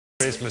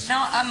Christmas.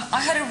 Now,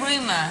 I heard a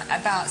rumour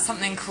about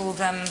something called,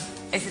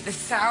 is it the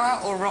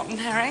sour or rotten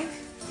herring?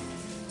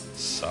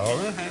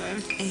 Sour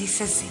herring? He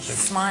says he's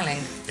smiling.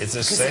 It's the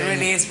because same. it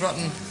really is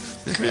rotten.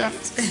 Yeah.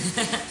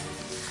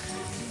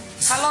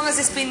 How long has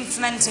this been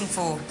fermenting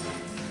for?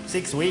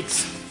 6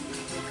 weeks.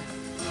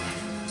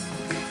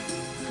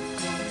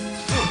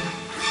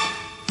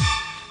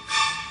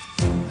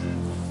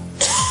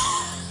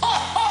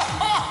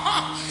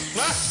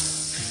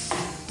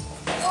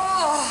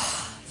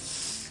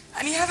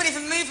 And you haven't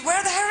even moved. Where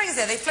are the herrings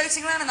there? Are they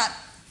floating around in that?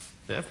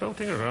 They're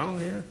floating around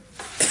here.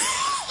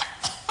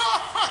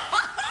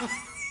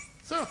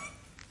 So.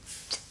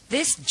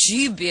 This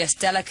dubious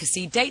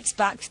delicacy dates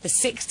back to the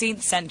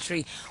 16th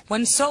century,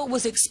 when salt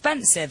was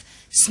expensive.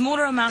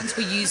 Smaller amounts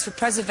were used for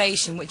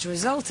preservation, which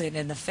resulted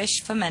in the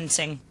fish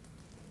fermenting.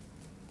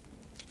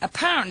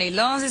 Apparently,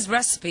 Lars's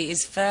recipe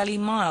is fairly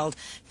mild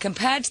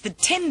compared to the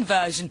tinned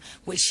version,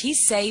 which he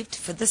saved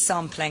for the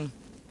sampling.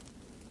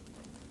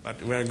 But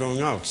we're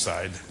going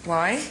outside.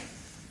 Why?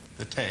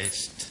 The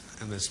taste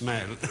and the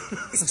smell.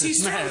 It's too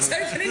strong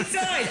to open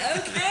inside.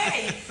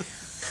 Okay.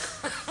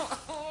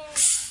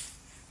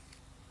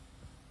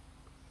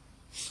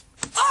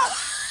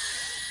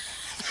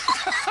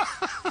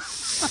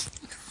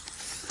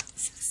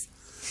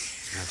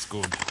 That's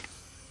good.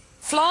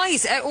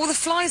 Flies. All the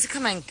flies are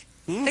coming.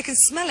 They can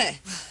smell it.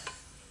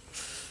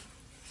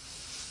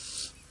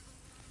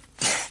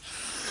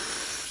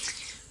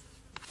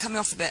 Cut me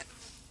off a bit.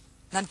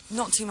 No,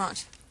 not too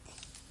much.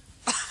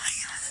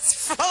 There's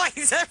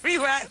flies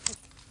everywhere.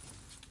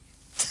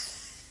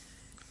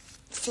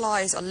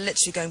 Flies are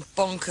literally going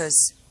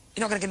bonkers.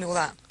 You're not going to give me all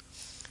that.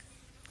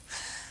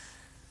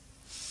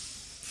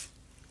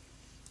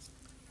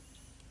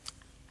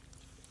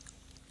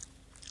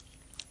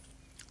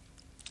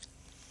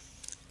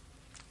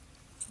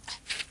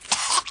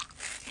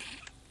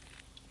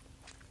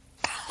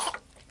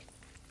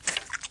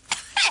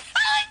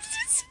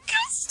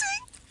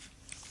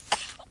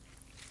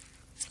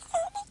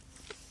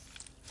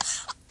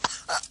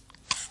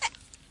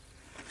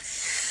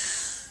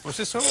 What's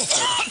this all for?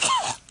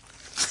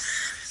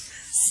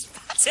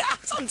 Spat it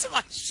out onto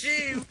my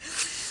shoe.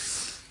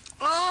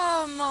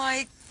 Oh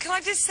my... Can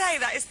I just say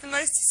that it's the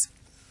most...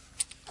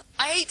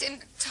 I ate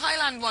in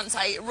Thailand once,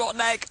 I ate a rotten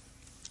egg.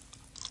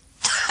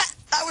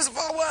 That was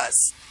far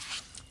worse.